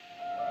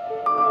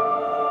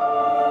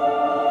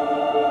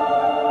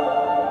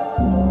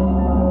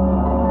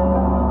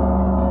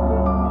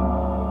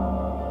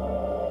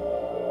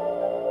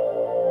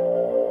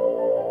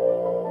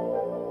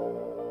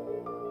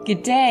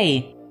Good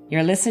day.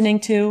 You're listening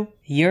to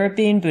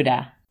European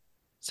Buddha.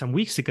 Some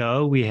weeks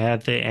ago, we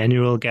had the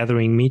annual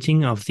gathering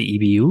meeting of the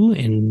EBU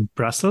in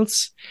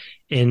Brussels.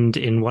 And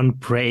in one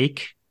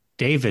break,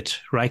 David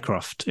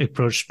Rycroft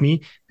approached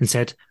me and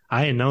said,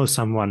 I know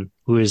someone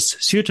who is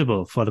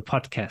suitable for the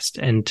podcast.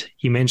 And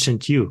he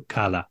mentioned you,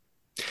 Carla.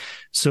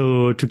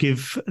 So to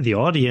give the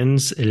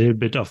audience a little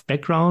bit of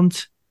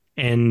background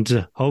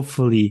and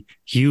hopefully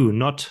you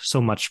not so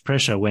much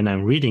pressure when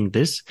I'm reading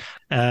this.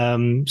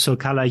 So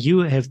Carla, you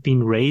have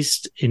been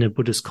raised in a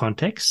Buddhist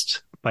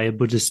context by a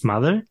Buddhist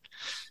mother.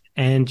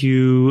 And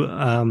you,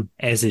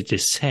 as it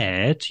is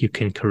said, you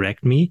can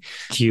correct me,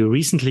 you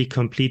recently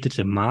completed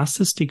a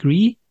master's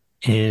degree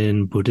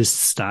in Buddhist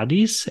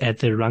studies at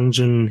the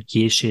Rangjung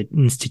Yeshe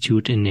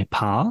Institute in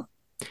Nepal.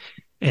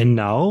 And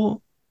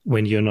now,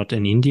 when you're not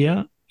in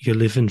India, you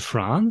live in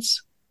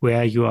France,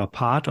 where you are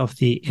part of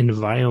the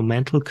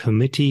environmental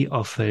committee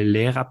of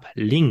Lerab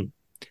Ling,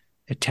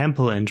 a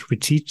temple and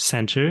retreat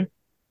center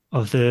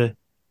of the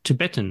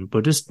Tibetan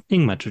Buddhist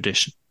Nyingma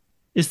tradition.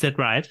 Is that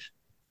right?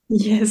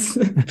 Yes.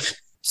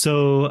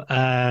 So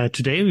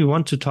today we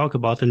want to talk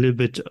about a little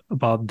bit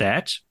about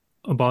that,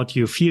 about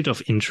your field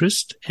of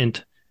interest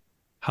and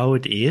how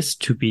it is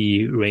to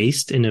be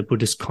raised in a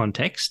Buddhist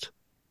context.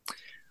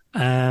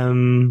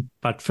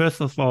 But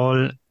first of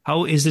all,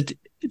 how is it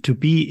to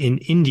be in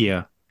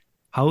India?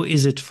 How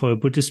is it for a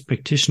Buddhist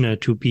practitioner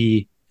to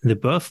be the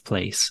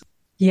birthplace?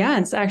 Yeah,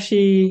 it's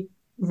actually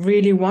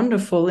really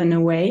wonderful in a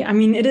way. I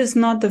mean, it is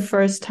not the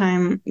first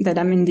time that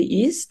I'm in the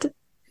East.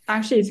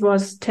 Actually, it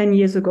was 10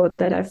 years ago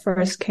that I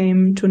first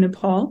came to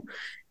Nepal.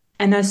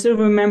 And I still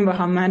remember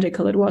how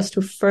magical it was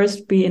to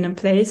first be in a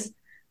place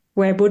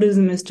where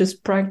Buddhism is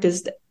just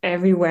practiced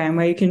everywhere and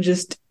where you can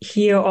just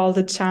hear all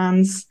the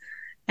chants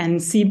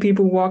and see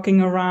people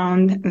walking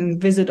around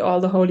and visit all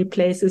the holy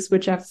places,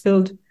 which are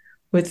filled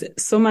with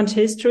so much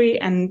history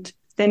and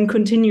then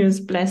continuous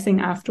blessing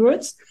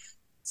afterwards.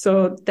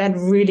 So that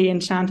really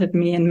enchanted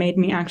me and made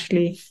me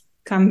actually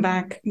come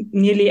back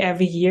nearly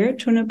every year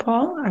to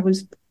Nepal. I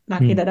was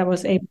lucky that I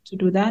was able to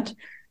do that.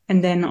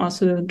 And then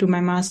also do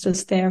my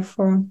master's there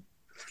for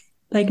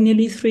like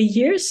nearly 3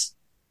 years.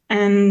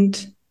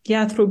 And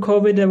yeah, through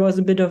COVID, there was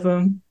a bit of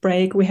a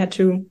break. We had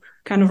to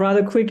kind of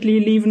rather quickly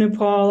leave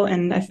Nepal,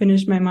 and I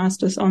finished my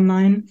master's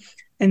online.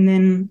 And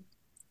then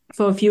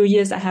for a few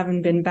years, I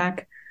haven't been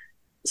back.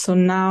 So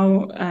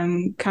now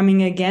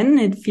coming again,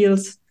 it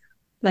feels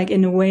like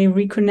in a way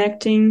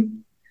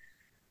reconnecting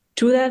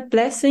to that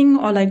blessing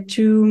or like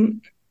to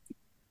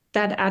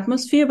that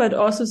atmosphere, but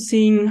also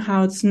seeing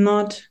how it's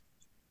not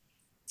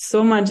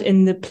so much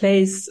in the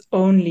place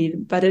only,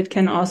 but it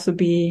can also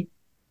be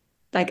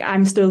like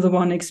I'm still the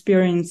one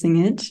experiencing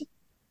it.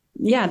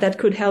 Yeah, that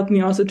could help me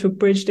also to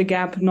bridge the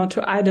gap, not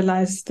to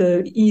idolize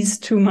the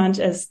East too much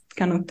as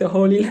kind of the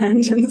Holy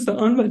Land and so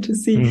on, but to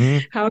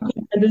see how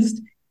can I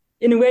just,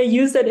 in a way,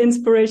 use that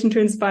inspiration to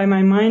inspire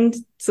my mind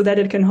so that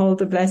it can hold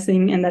the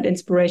blessing and that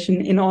inspiration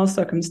in all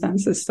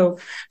circumstances. So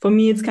for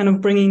me, it's kind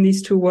of bringing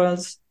these two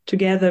worlds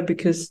together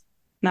because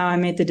now I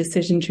made the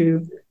decision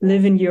to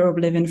live in Europe,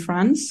 live in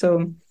France.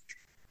 So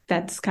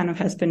that's kind of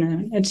has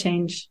been a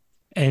change.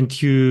 And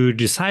you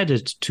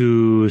decided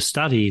to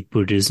study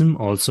Buddhism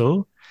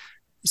also.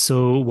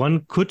 So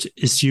one could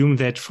assume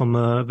that from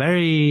a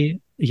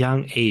very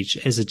young age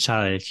as a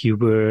child, you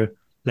were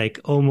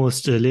like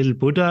almost a little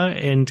Buddha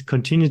and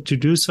continued to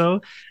do so.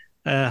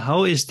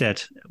 How is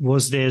that?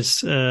 Was there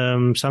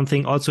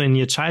something also in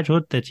your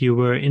childhood that you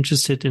were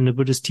interested in the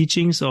Buddhist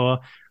teachings, or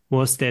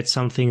was that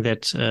something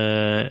that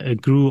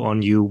grew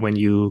on you when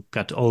you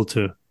got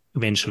older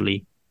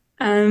eventually?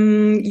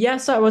 Yeah,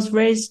 so I was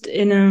raised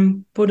in a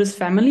Buddhist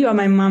family, or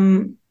my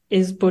mom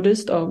is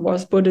Buddhist or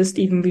was Buddhist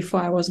even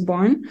before I was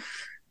born.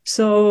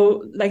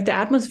 So like the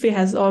atmosphere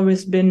has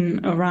always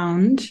been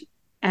around,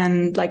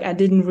 and like I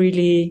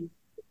really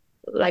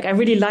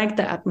liked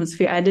the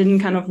atmosphere. I didn't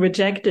kind of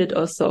reject it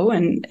or so,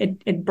 and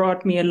it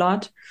brought me a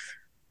lot.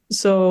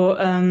 So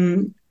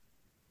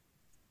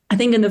I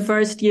think in the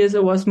first years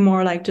it was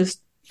more like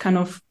just kind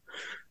of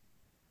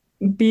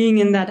being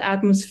in that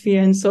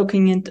atmosphere and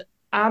soaking it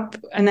up,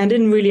 and I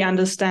didn't really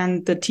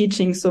understand the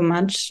teaching so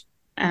much.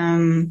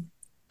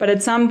 But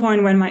at some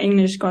point when my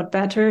English got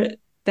better,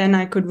 then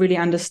I could really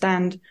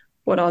understand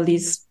what all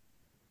these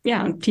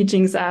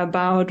teachings are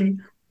about,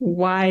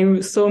 why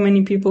so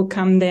many people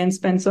come there and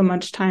spend so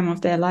much time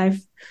of their life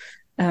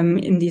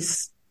in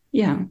these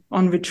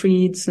on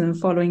retreats and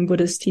following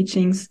Buddhist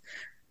teachings.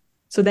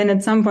 So then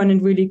at some point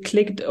it really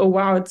clicked, oh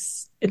wow,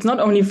 it's not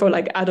only for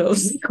like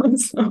adults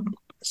also.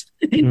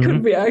 It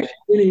could be actually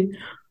really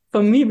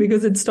for me,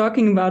 because it's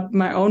talking about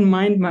my own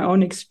mind, my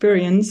own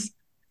experience,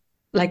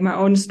 like my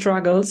own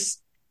struggles.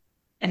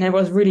 And it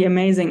was really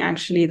amazing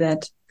actually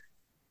that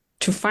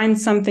to find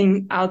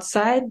something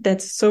outside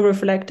that's so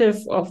reflective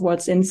of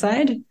what's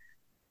inside.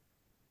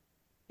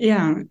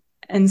 Yeah.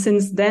 And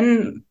since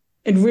then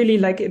it really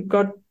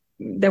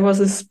there was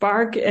a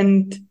spark.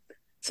 And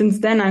since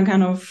then I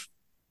kind of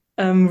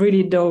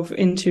really dove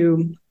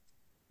into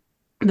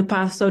the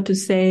path, so to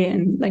say,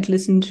 and like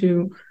listened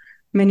to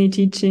many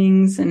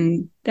teachings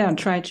and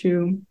try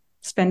to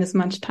spend as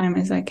much time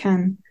as I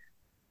can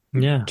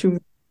to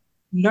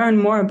learn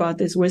more about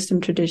this wisdom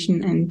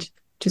tradition and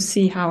to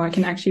see how I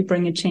can actually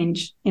bring a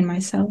change in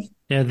myself.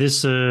 Yeah,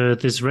 this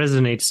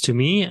resonates to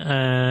me.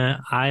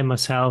 I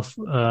myself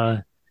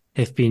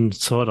have been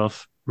sort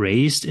of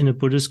raised in a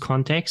Buddhist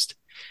context.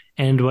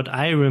 And what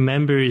I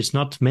remember is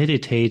not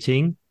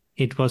meditating.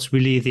 It was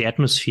really the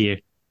atmosphere.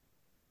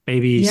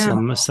 Maybe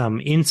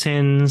some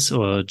incense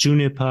or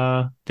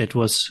juniper that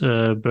was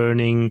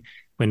burning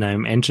when I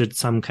entered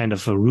some kind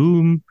of a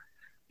room,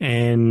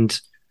 and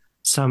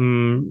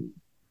some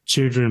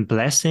children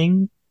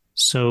blessing.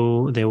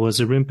 So there was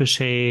a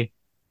Rinpoche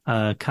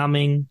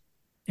coming,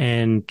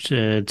 and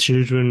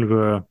children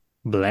were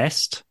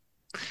blessed.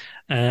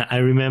 I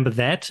remember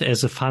that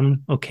as a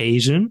fun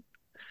occasion.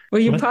 Were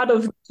you part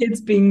of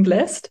kids being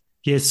blessed?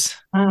 Yes.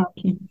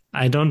 Okay.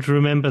 I don't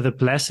remember the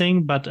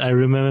blessing, but I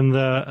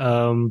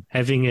remember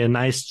having a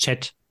nice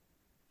chat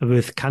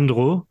with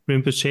Kandro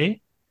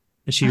Rinpoche.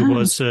 She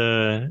was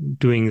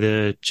doing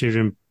the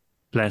children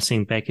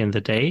blessing back in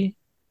the day,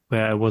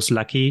 where I was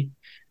lucky,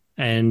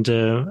 and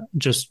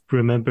just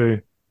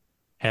remember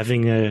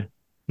having a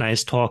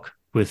nice talk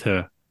with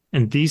her.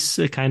 And these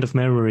kind of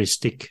memories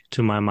stick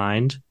to my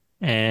mind.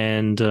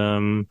 And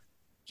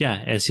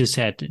as you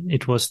said,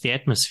 it was the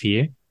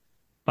atmosphere.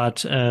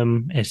 But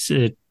as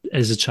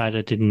a child,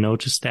 I didn't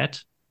notice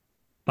that.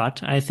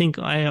 But I think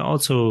I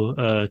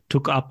also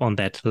took up on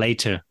that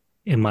later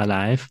in my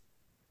life.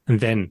 And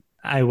then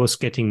I was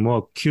getting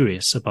more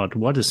curious about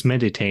what is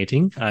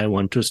meditating. I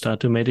want to start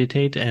to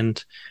meditate,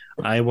 and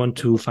I want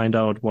to find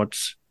out what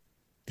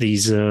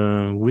these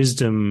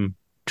wisdom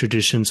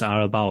traditions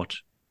are about.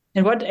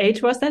 And what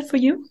age was that for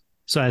you?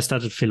 So I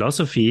started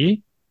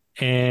philosophy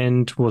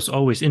and was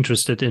always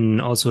interested in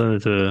also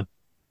the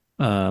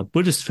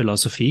Buddhist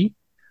philosophy,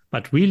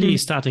 but really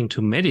starting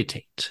to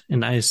meditate.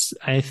 And I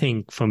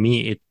think for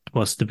me, it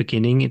was the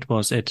beginning. It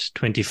was at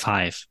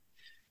 25.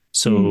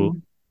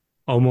 So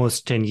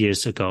almost 10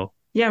 years ago.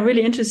 Yeah,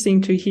 really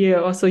interesting to hear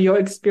also your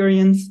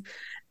experience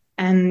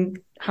and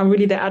how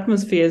really the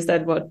atmosphere is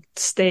that what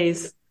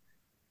stays.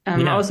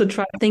 I also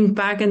try to think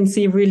back and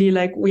see really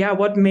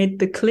what made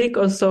the click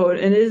or so. And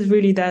it is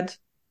really that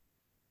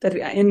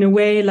in a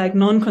way, like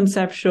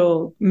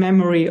non-conceptual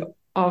memory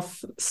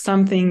of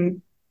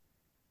something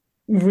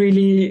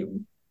really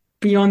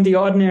beyond the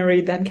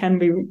ordinary that can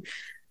be,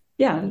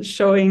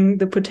 showing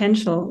the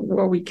potential,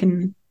 what we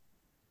can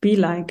be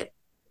like.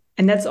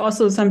 And that's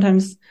also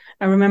sometimes,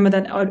 I remember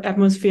that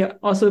atmosphere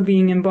also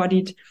being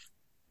embodied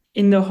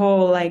in the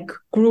whole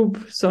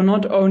group. So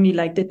not only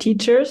the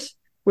teachers,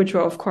 which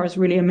were of course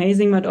really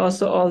amazing, but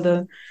also all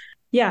the,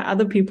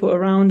 other people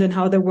around and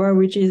how they were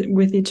with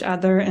each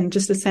other, and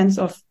just a sense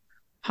of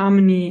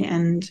harmony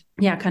and,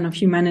 kind of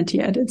humanity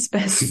at its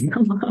best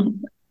somehow.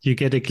 You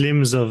get a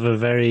glimpse of a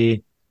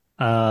very,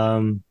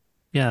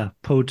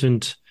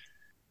 potent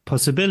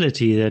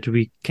possibility that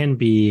we can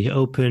be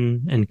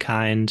open and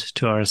kind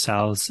to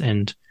ourselves.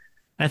 And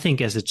I think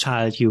as a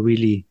child, you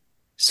really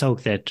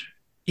soak that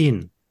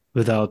in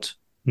without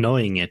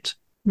knowing it.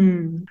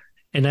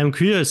 And I'm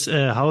curious,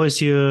 how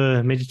is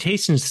your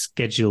meditation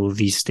schedule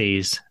these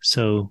days?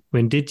 So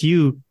when did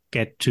you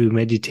get to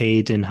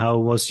meditate, and how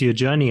was your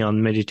journey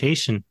on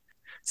meditation?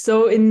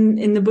 So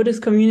in the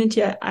Buddhist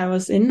community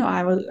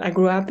I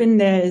grew up in,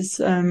 there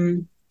is,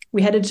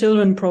 we had a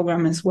children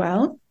program as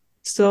well.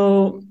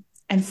 So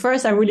at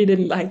first I really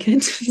didn't like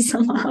it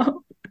somehow.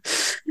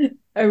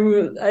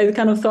 I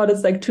kind of thought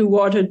it's too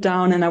watered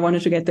down, and I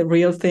wanted to get the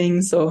real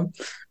thing. So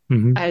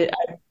I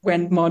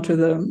went more to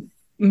the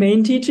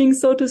main teaching,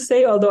 so to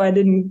say, although I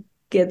didn't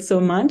get so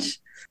much.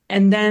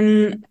 And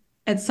then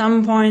at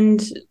some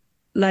point,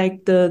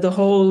 the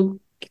whole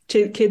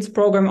kids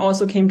program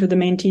also came to the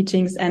main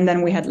teachings, and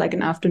then we had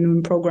an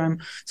afternoon program.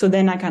 So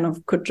then I kind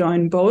of could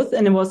join both,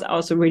 and it was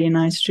also really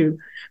nice to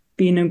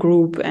be in a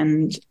group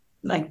and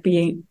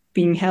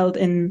being held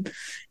in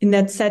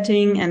that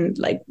setting and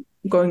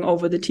going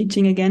over the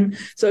teaching again.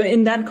 So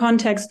in that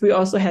context, we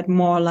also had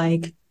more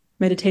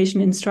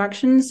meditation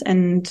instructions,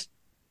 and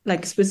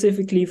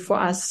specifically for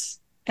us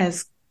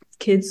as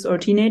kids or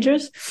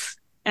teenagers.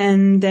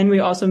 And then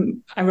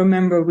I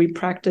remember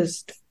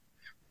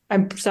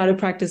I started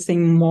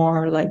practicing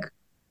more,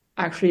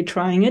 actually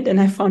trying it, and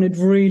I found it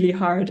really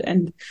hard.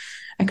 And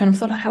I kind of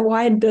thought,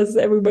 why does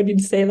everybody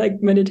say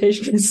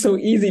meditation is so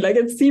easy?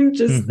 It seemed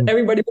just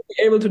everybody would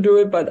be able to do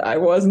it, but I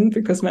wasn't,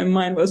 because my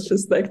mind was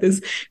just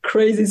this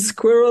crazy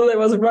squirrel that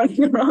was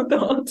running around the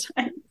whole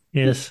time.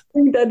 Yes. I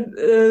think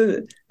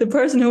that the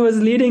person who was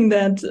leading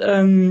that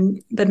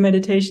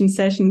meditation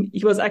session,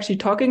 he was actually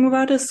talking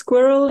about a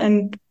squirrel,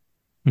 and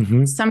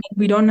something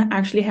we don't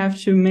actually have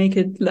to make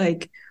it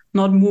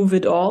not move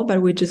at all,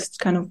 but we're just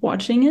kind of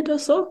watching it or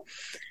so.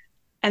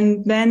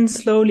 And then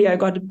slowly I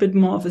got a bit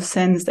more of a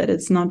sense that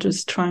it's not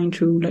just trying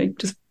to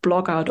just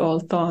block out all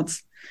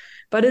thoughts,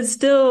 but it's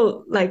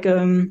still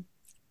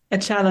a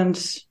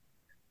challenge,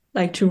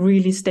 to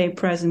really stay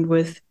present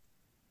with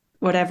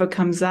whatever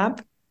comes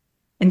up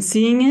and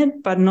seeing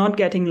it, but not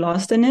getting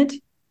lost in it.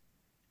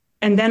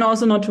 and then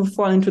also not to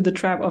fall into the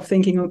trap of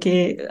thinking,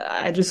 okay,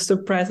 I just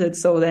suppress it,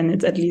 so then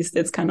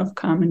it's kind of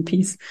calm and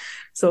peace.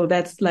 So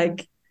that's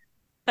like,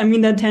 I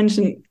mean, that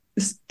tension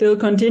still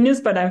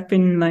continues, but I've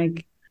been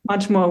like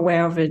much more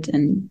aware of it.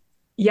 And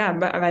yeah,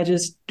 by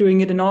just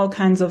doing it in all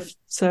kinds of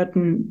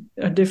certain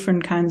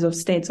different kinds of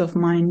states of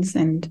minds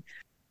and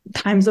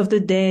times of the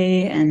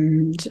day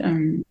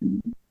and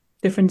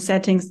different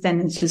settings, then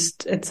it's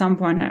just at some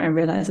point I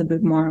realize a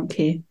bit more,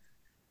 okay,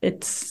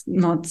 it's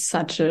not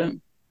such a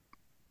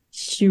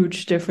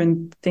huge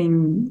different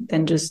thing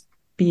than just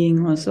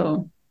being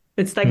also.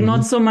 It's like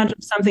not so much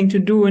of something to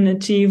do and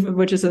achieve,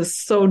 which is a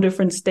so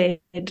different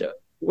state,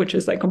 which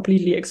is like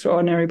completely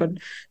extraordinary, but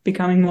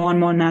becoming more and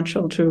more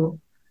natural to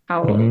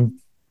how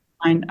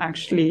mind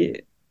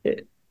actually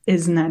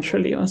is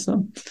naturally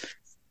also.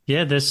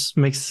 Yeah, this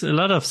makes a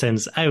lot of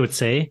sense, I would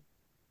say.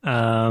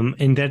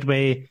 In that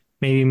way,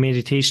 maybe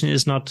meditation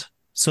is not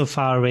so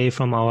far away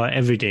from our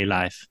everyday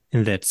life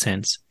in that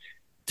sense.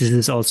 This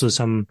is also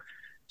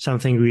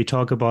something we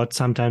talk about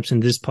sometimes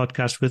in this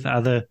podcast with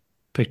other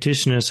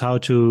practitioners, how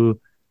to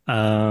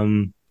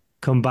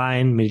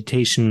combine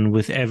meditation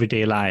with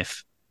everyday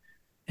life.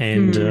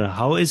 And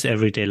how is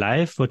everyday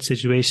life? What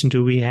situation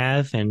do we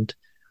have? And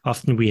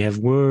often we have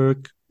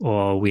work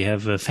or we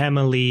have a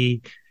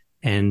family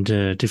and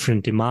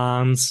different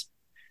demands.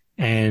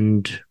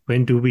 And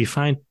when do we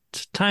find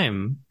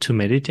time to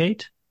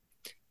meditate?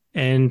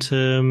 And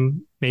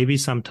maybe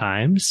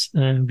sometimes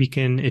we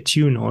can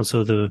attune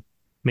also the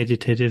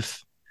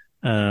meditative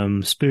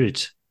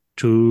spirit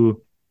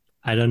to,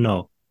 I don't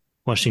know,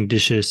 washing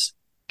dishes,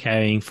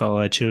 caring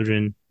for our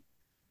children.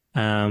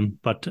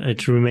 But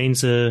it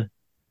remains a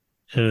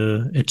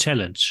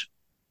challenge.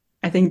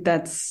 I think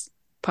that's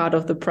part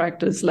of the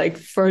practice, like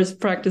first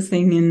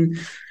practicing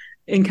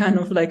in kind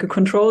of like a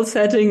control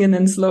setting and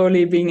then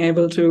slowly being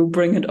able to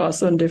bring it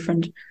also in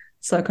different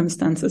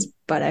circumstances.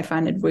 But I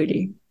find it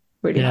really,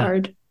 really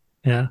hard.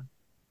 Yeah.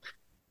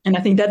 And I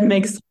think that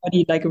makes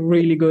somebody like a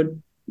really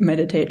good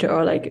meditator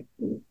or like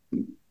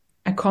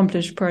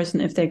accomplished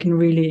person if they can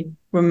really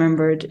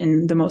remember it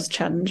in the most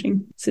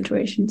challenging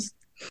situations.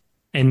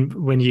 And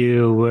when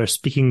you were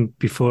speaking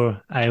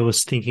before, I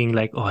was thinking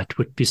like, oh, it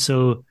would be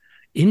so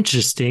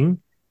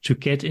interesting to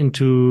get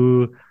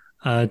into,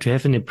 to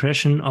have an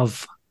impression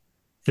of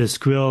the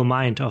squirrel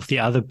mind of the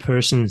other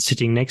person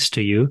sitting next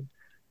to you,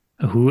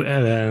 who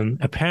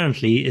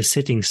apparently is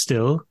sitting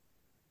still,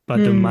 but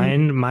the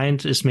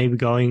mind is maybe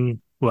going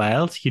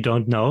wild. You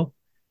don't know.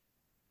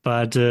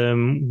 But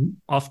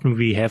often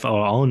we have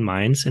our own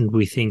minds and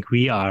we think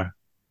we are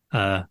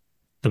the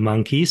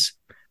monkeys.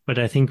 But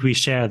I think we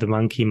share the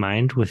monkey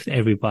mind with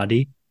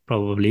everybody,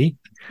 probably.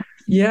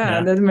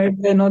 Yeah, that maybe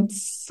they're not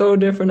so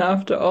different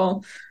after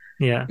all.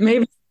 Yeah.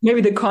 Maybe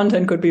the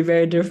content could be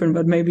very different,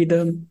 but maybe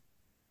the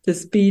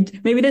speed.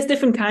 Maybe there's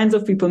different kinds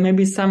of people.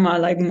 Maybe some are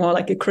like more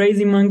like a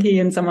crazy monkey,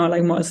 and some are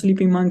like more a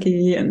sleepy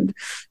monkey, and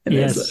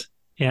there's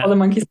all the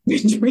monkeys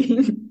in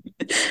between.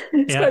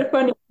 It's quite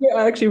funny. There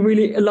are actually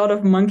really a lot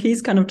of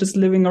monkeys kind of just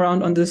living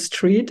around on the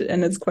street,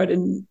 and it's quite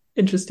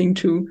interesting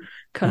to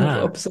kind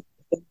of observe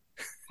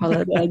how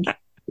that like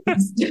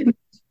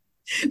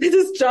they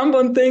just jump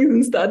on things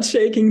and start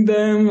shaking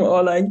them,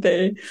 or like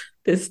they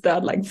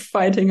start like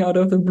fighting out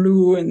of the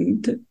blue,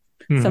 and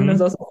sometimes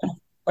also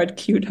quite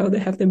cute how they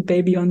have their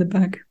baby on the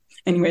back.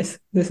 Anyways,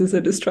 this is a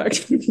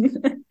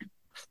distraction.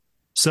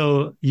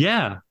 So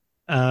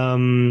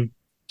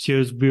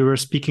so we were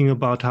speaking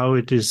about how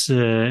it is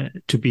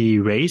to be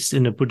raised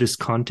in a Buddhist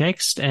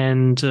context,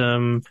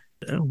 and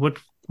what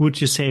would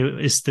you say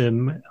is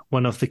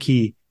one of the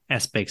key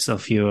aspects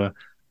of your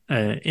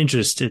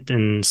interest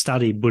in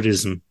study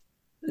Buddhism?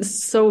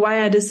 So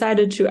why I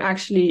decided to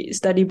actually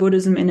study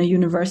Buddhism in a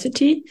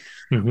university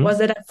was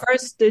that I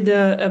first did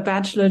a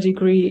bachelor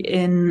degree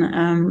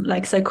in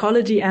like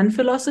psychology and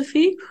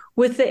philosophy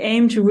with the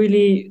aim to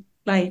really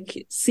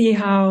like see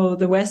how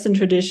the Western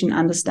tradition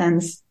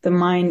understands the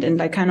mind and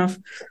like kind of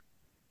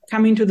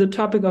coming to the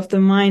topic of the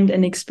mind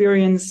and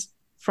experience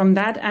from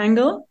that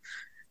angle.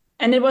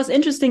 And it was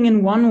interesting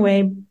in one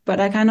way, but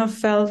I kind of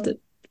felt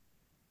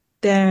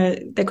there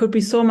could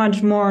be so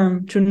much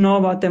more to know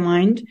about the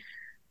mind,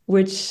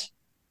 which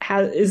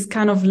is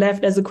kind of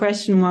left as a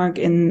question mark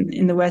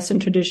in the Western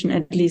tradition,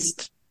 at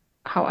least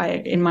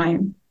in my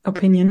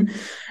opinion.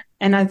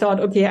 And I thought,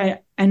 okay,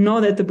 I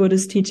know that the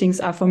Buddhist teachings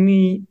are, for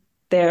me,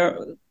 they're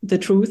the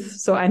truth.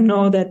 So I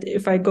know that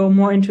if I go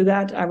more into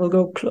that, I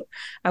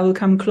will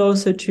come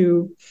closer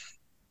to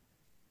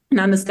an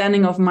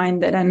understanding of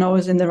mind that I know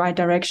is in the right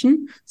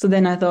direction. So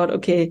then I thought,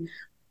 okay,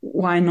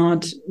 why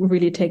not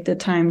really take the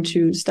time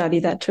to study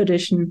that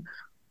tradition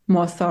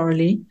more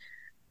thoroughly?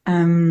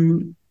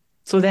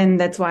 So then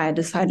that's why I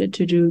decided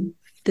to do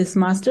this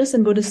master's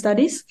in Buddhist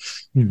studies.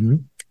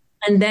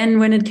 And then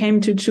when it came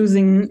to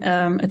choosing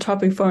a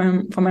topic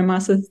for my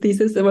master's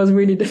thesis, it was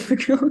really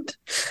difficult.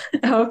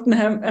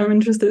 I'm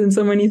interested in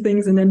so many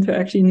things, and then to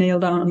actually nail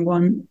down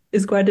one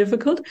is quite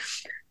difficult.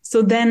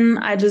 So then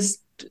I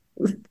just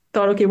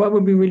thought, okay, what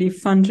would be really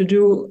fun to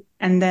do?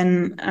 And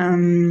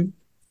then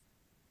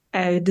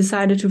I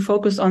decided to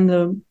focus on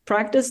the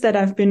practice that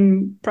I've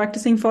been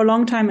practicing for a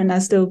long time and I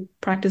still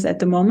practice at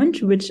the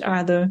moment, which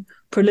are the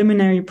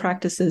preliminary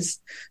practices.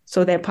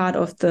 So they're part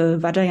of the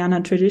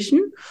Vajrayana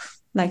tradition,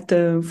 like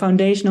the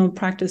foundational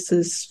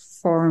practices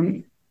for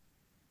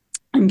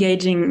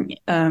engaging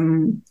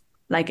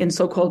like in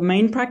so-called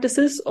main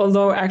practices,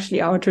 although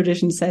actually our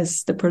tradition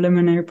says the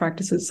preliminary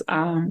practices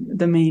are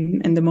the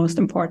main and the most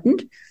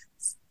important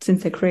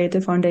since they create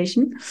the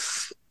foundation.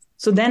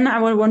 So then I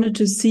wanted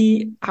to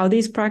see how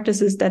these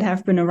practices that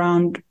have been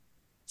around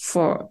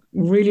for a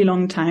really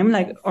long time,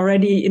 like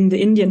already in the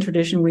Indian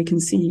tradition, we can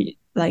see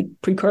like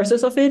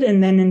precursors of it.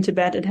 And then in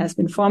Tibet, it has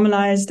been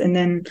formalized and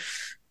then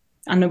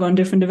undergone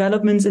different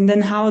developments, and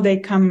then how they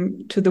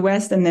come to the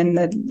West. And then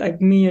that, like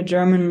me, a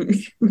German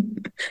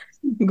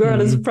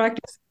girl is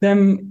practicing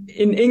them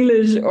in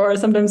English or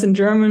sometimes in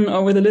German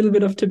or with a little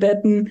bit of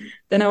Tibetan.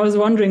 Then I was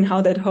wondering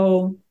how that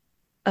whole,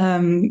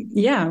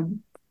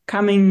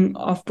 coming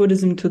of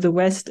Buddhism to the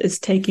West is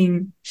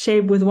taking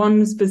shape with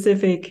one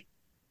specific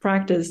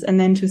practice, and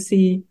then to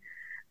see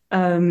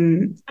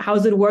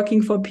how's it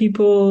working for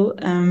people,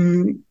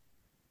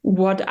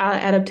 what are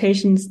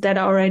adaptations that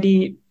are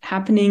already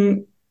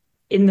happening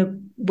in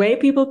the way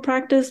people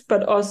practice,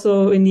 but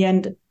also in the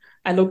end,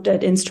 I looked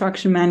at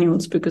instruction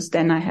manuals because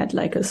then I had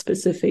like a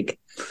specific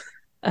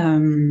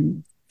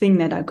thing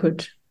that I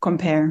could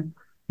compare.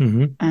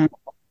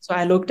 So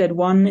I looked at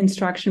one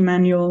instruction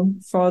manual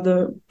for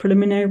the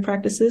preliminary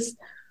practices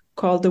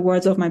called The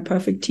Words of My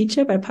Perfect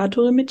Teacher by Pato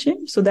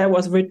Rinpoche. So that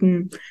was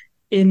written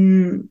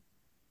in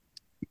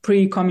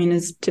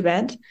pre-communist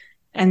Tibet.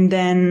 And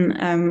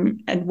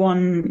then at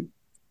one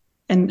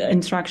an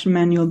instruction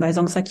manual by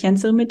Songsa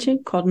Khyentse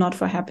Rinpoche called Not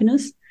for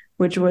Happiness,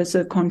 which was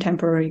a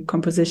contemporary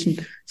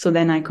composition. So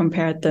then I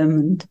compared them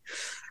and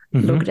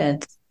looked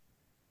at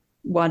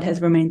what has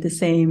remained the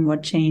same,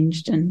 what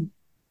changed, and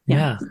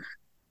yeah.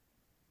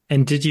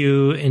 And did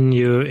you, in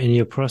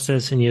your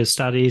process, in your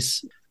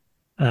studies,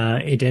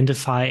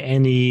 identify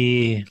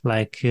any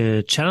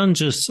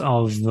challenges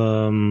of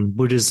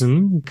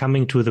Buddhism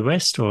coming to the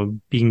West or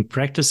being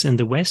practiced in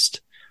the West?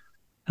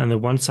 On the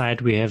one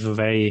side, we have a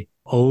very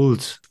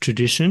old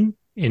tradition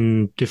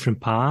in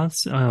different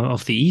parts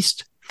of the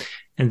East.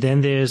 And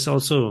then there's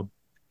also,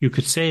 you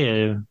could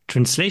say, a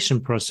translation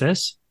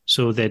process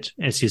so that,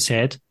 as you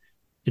said,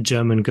 a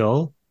German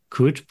girl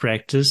could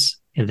practice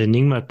in the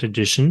Nyingma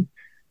tradition.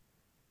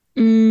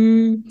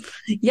 So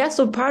as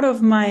part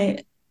of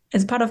my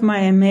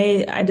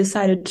MA, I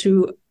decided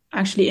to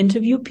actually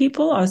interview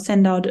people or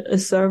send out a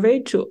survey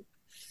to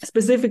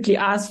specifically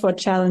ask for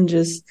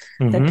challenges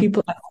that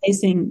people are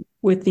facing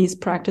with these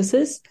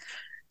practices.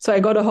 So I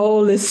got a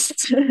whole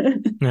list.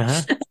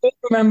 I don't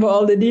remember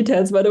all the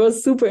details, but it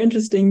was super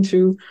interesting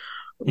to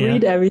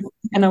read everything.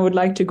 And I would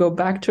like to go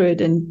back to it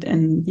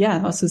and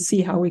also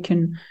see how we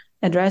can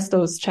address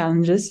those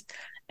challenges.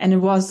 And it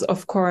was,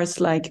 of course,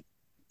 like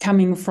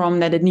coming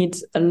from that it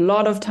needs a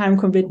lot of time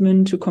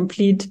commitment to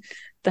complete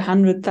the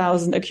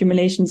 100,000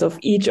 accumulations of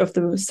each of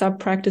the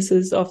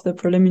sub-practices of the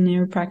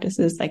preliminary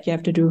practices. Like you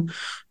have to do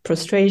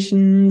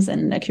prostrations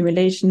and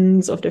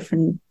accumulations of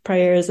different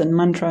prayers and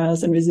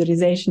mantras and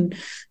visualization.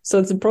 So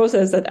it's a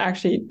process that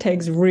actually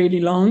takes really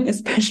long,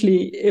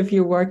 especially if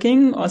you're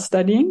working or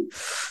studying.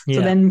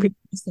 So then people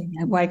say,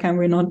 why can't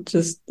we not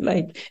just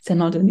is there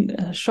not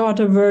a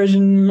shorter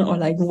version? Or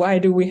like, why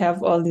do we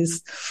have all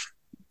these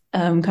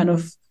kind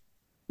of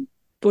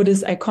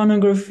Buddhist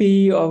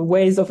iconography or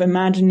ways of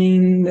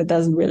imagining that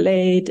doesn't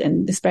relate?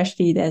 And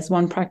especially there's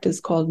one practice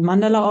called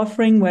mandala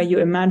offering, where you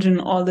imagine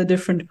all the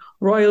different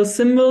royal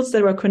symbols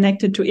that were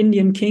connected to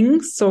Indian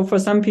kings. So for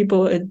some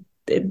people,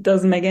 it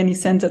doesn't make any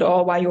sense at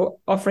all why you're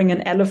offering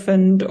an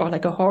elephant or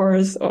like a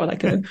horse or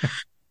like a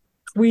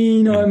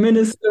queen or a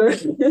minister.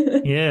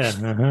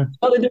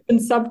 All the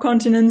different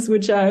subcontinents,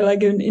 which are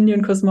like an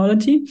Indian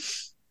cosmology.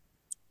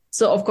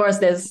 So of course,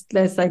 there's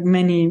like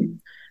many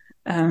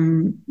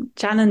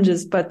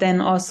challenges, but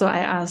then also I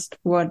asked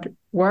what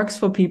works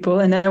for people,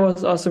 and that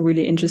was also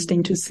really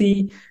interesting to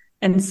see.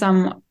 And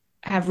some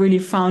have really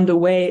found a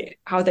way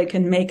how they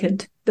can make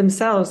it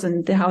themselves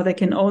and how they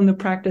can own the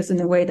practice in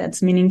a way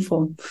that's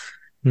meaningful.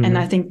 And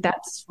I think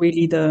that's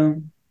really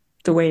the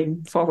way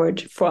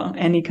forward for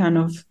any kind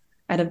of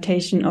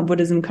adaptation of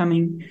Buddhism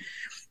coming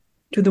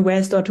to the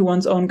West or to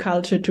one's own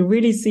culture, to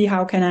really see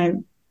how can I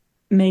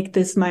make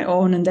this my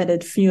own, and that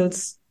it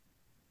feels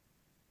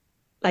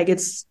like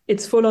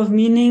it's full of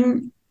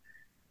meaning,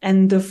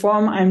 and the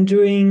form I'm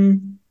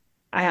doing,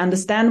 I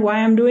understand why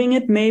I'm doing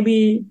it.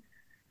 Maybe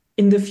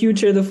in the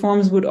future, the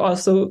forms would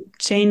also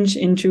change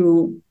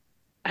into,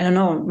 I don't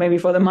know, maybe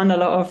for the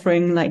mandala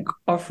offering, like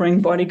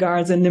offering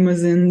bodyguards and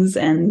limousines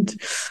and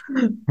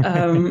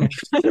I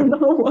don't know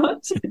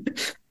what.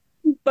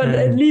 But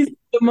at least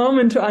the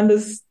moment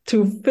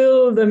to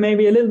fill the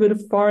maybe a little bit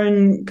of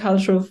foreign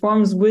cultural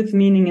forms with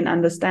meaning and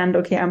understand,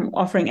 okay, I'm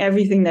offering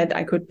everything that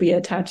I could be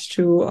attached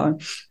to.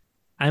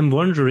 I'm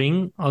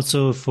wondering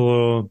also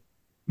for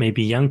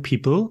maybe young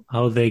people,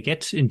 how they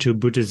get into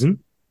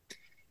Buddhism.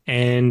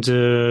 And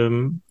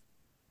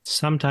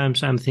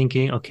sometimes I'm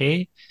thinking,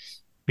 okay,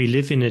 we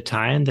live in a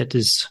time that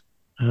is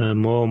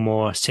more and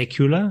more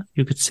secular,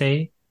 you could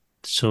say.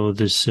 So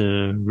this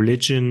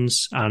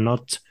religions are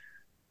not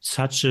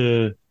such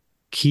a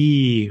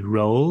key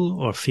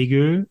role or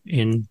figure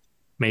in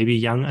maybe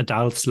young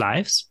adults'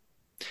 lives.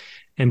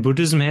 And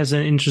Buddhism has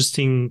an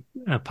interesting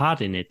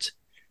part in it.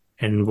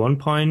 And at one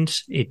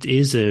point, it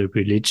is a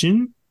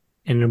religion.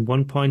 And at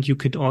one point, you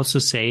could also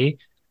say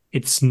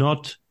it's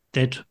not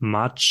that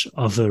much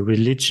of a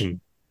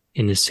religion,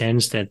 in the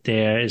sense that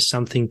there is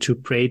something to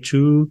pray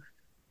to.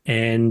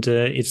 And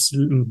it's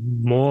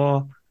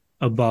more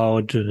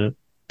about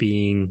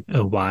being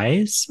a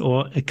wise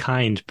or a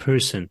kind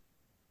person.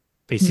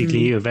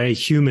 Basically, a very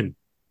human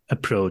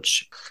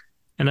approach.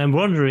 And I'm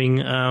wondering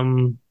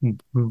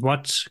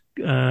what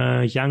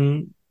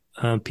young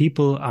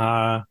people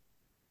are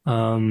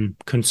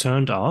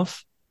concerned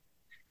of.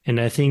 And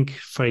I think,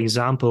 for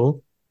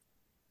example,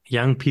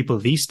 young people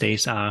these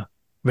days are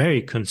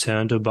very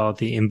concerned about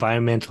the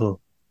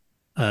environmental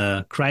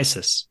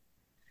crisis.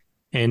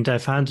 And I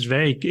found it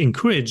very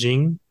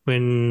encouraging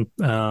when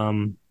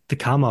the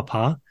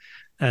Karmapa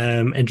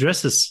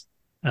addresses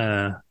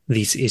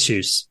these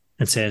issues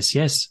and says,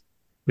 yes,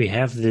 we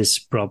have this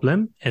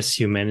problem as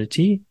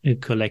humanity, a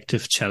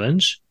collective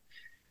challenge.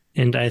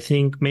 And I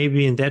think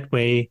maybe in that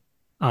way,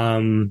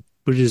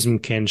 Buddhism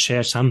can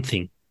share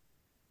something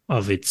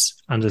of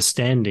its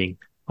understanding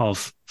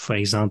of, for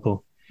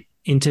example,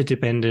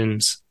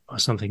 interdependence or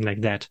something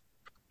like that.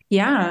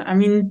 Yeah, I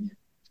mean,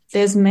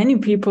 there's many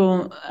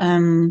people,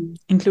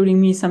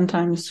 including me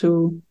sometimes,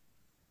 who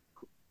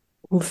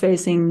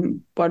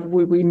facing what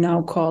we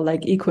now call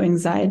like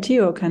eco-anxiety,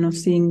 or kind of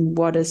seeing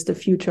what is the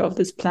future of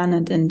this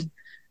planet and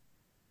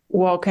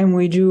what can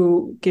we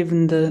do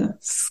given the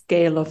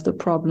scale of the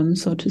problem,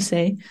 so to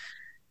say.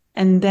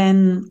 And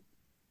then,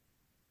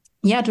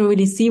 yeah, to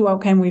really see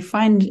what can we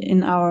find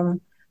in our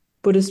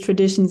Buddhist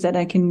traditions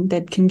that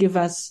can give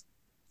us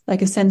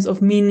like a sense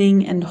of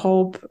meaning and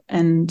hope,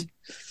 and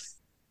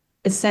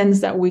a sense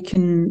that we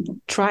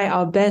can try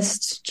our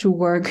best to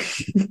work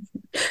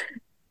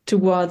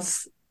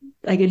towards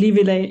like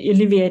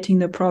alleviating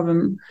the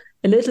problem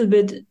a little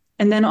bit,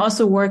 and then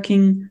also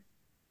working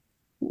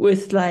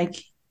with like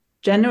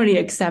generally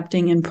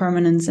accepting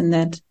impermanence, and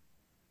that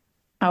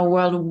our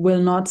world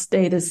will not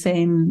stay the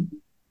same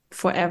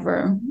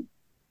forever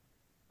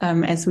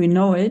as we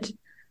know it.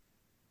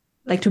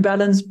 Like to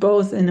balance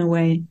both in a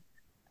way,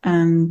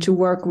 to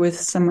work with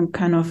some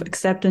kind of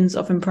acceptance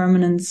of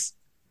impermanence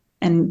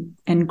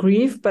and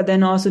grief, but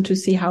then also to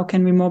see how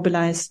can we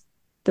mobilize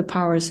the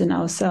powers in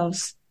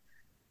ourselves.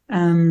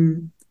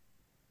 And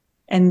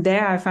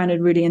there I find it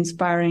really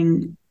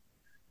inspiring,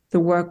 the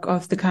work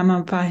of the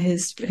Karmapa,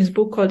 his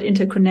book called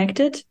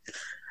Interconnected.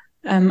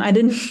 I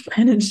didn't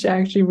manage to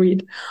actually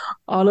read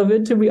all of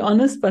it, to be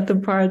honest, but the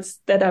parts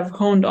that I've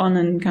honed on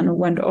and kind of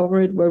went over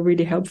it were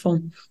really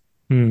helpful.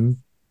 Mm.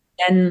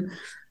 And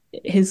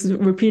his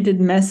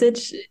repeated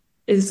message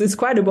is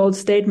quite a bold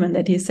statement,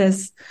 that he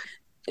says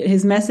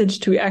his message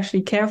to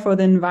actually care for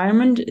the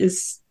environment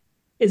is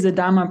a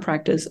Dharma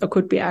practice, or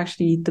could be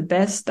actually the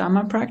best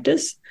Dharma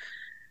practice,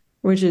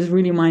 which is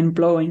really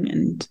mind-blowing.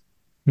 And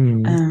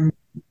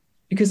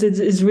because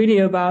it's really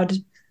about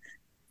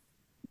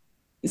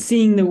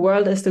seeing the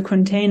world as the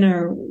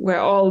container where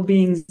all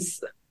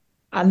beings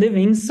are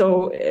living.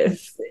 So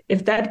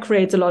if that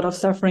creates a lot of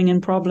suffering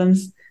and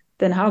problems,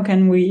 then how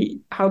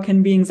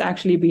can beings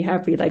actually be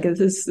happy? Like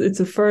it's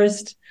a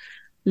first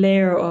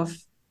layer of,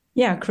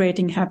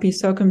 creating happy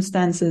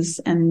circumstances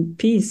and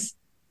peace.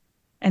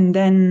 And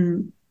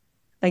then,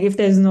 like, if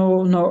there's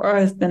no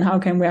earth, then how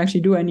can we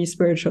actually do any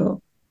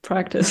spiritual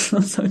practice,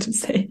 so to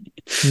say?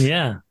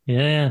 Yeah,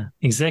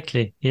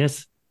 exactly.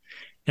 Yes.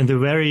 And the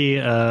very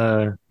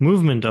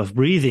movement of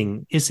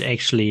breathing is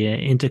actually an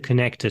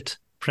interconnected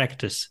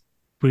practice,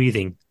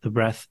 breathing, the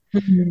breath.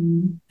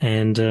 Mm-hmm.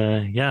 And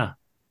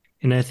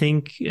and I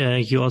think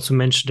you also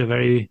mentioned a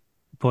very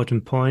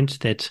important point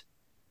that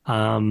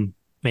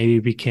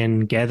maybe we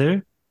can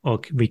gather or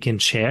we can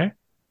share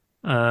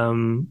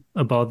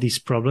about these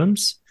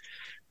problems.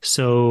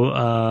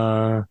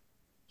 So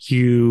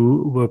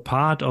you were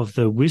part of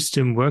the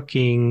Wisdom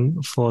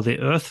Working for the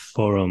Earth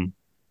Forum,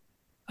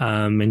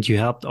 and you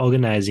helped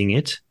organizing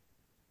it.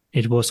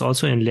 It was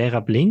also in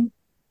Lerabling,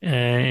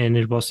 and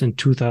it was in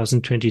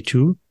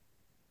 2022.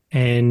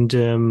 And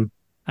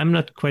I'm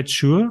not quite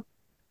sure,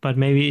 but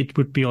maybe it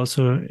would be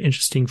also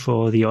interesting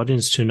for the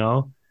audience to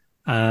know,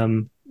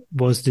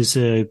 was this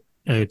a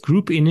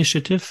group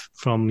initiative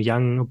from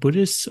young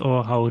Buddhists,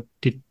 or how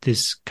did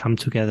this come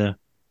together?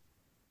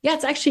 Yeah,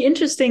 it's actually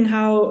interesting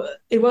how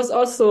it was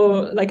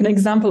also like an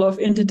example of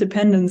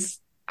interdependence,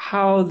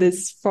 how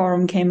this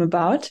forum came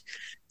about.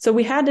 So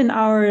we had in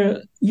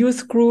our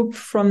youth group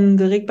from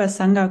the Rigpa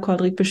Sangha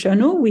called Rigpa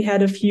Shönu, we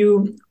had a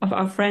few of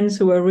our friends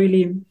who were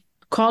really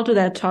called to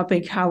that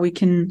topic, how we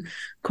can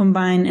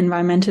combine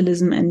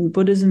environmentalism and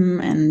Buddhism.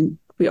 And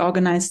we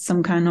organized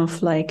some kind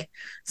of like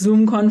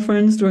Zoom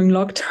conference during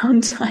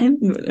lockdown time,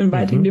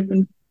 inviting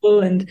different people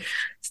and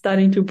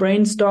starting to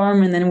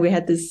brainstorm. And then we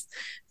had this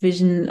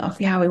vision of,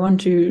 we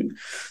want to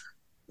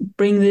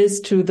bring this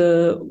to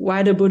the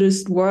wider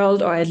Buddhist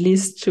world, or at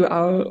least to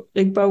our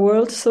Rigpa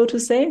world, so to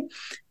say.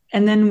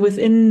 And then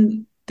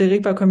within the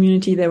Rigpa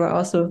community, there were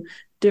also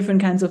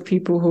different kinds of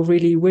people who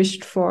really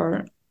wished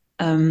for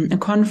a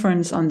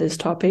conference on this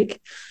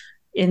topic.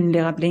 In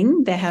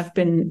Lerabling, there have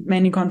been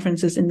many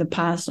conferences in the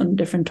past on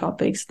different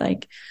topics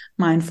like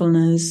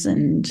mindfulness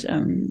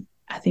and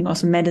I think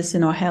also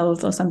medicine or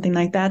health or something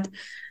like that.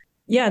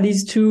 Yeah,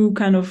 these two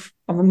kind of,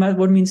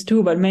 what means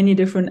two, but many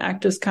different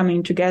actors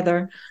coming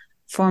together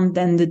formed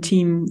then the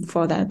team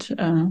for that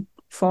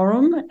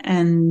forum,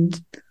 and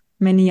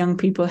many young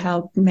people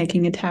helped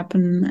making it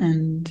happen.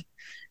 And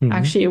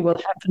actually it will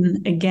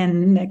happen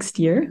again next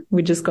year.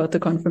 We just got the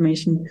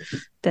confirmation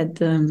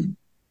that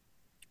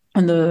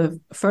on the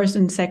 1st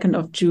and 2nd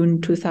of June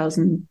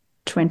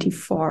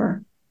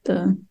 2024,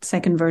 the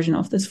second version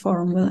of this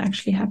forum will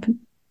actually happen.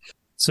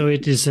 So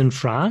it is in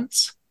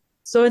France?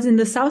 So it's in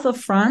the south of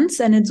France,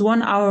 and it's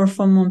 1 hour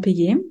from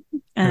Montpellier.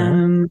 You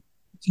can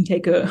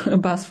take a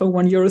bus for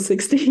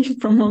 €1.60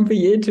 from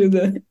Montpellier to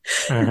the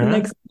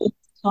next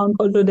town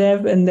called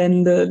Lodève, and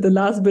then the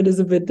last bit is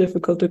a bit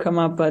difficult to come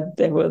up, but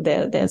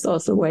there's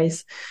also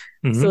ways.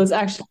 So it's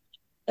actually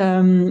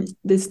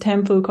this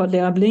temple called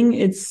Lerabling.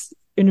 It's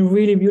in a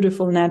really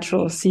beautiful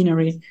natural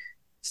scenery.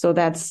 So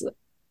that's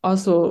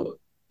also,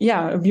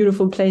 a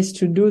beautiful place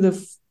to do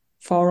the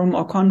forum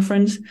or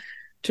conference,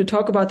 to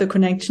talk about the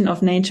connection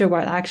of nature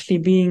while actually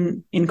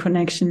being in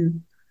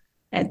connection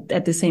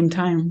at the same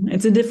time.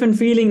 It's a different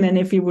feeling than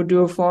if you would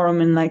do a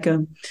forum in like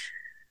a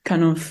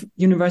kind of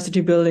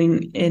university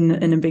building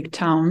in a big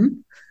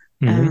town.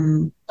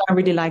 I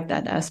really like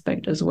that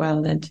aspect as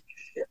well, that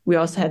we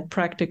also had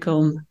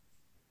practical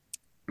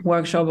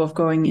workshop of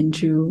going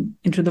into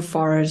the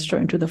forest or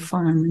into the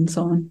farm and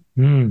so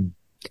on.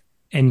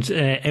 And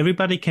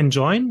everybody can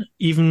join,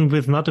 even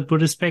with not a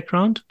Buddhist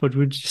background? What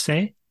would you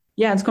say?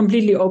 Yeah, it's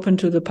completely open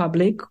to the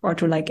public or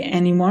to like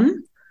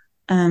anyone.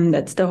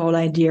 That's the whole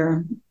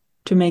idea,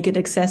 to make it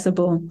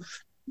accessible,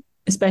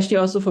 especially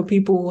also for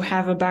people who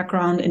have a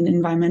background in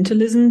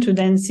environmentalism, to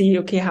then see,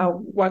 okay,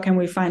 what can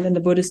we find in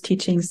the Buddhist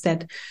teachings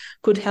that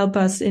could help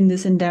us in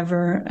this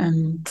endeavor,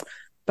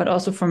 but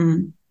also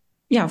from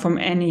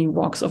any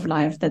walks of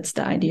life. That's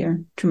the idea,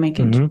 to make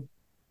it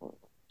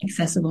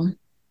accessible.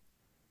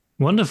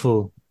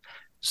 Wonderful.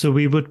 So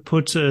we would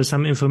put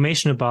some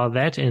information about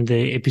that in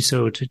the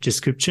episode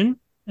description,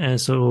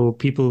 so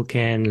people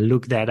can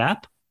look that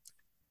up.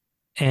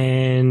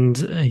 And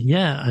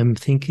I'm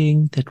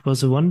thinking that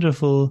was a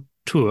wonderful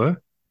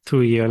tour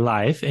through your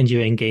life and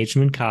your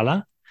engagement,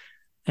 Carla.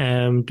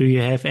 Do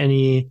you have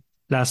any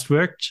last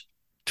word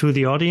to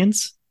the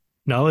audience?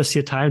 Now is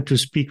your time to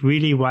speak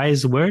really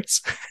wise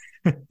words.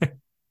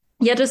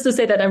 Yeah, just to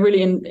say that I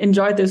really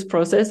enjoyed this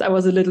process. I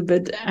was a little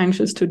bit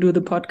anxious to do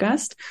the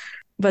podcast,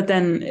 but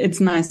then it's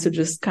nice to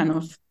just kind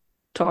of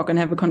talk and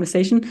have a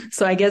conversation.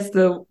 So I guess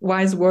the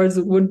wise words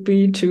would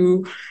be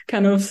to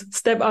kind of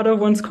step out of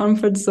one's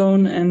comfort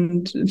zone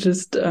and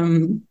just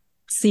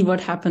see what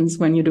happens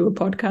when you do a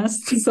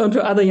podcast. So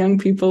to other young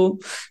people,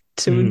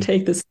 to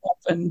take the step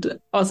and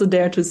also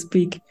dare to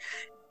speak,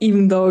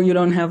 even though you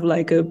don't have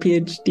like a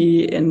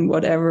PhD in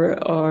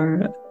whatever,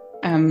 or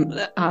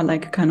are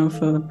like kind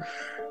of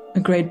a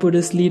great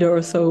Buddhist leader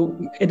or so.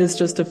 It is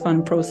just a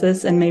fun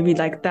process, and maybe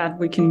like that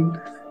we can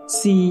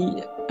see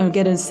or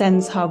get a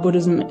sense how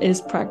Buddhism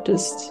is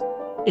practiced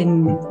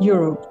in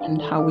Europe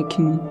and how we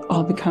can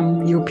all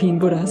become European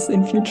Buddhas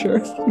in future.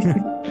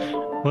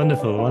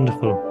 Wonderful,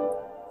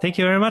 wonderful. Thank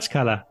you very much,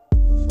 Carla.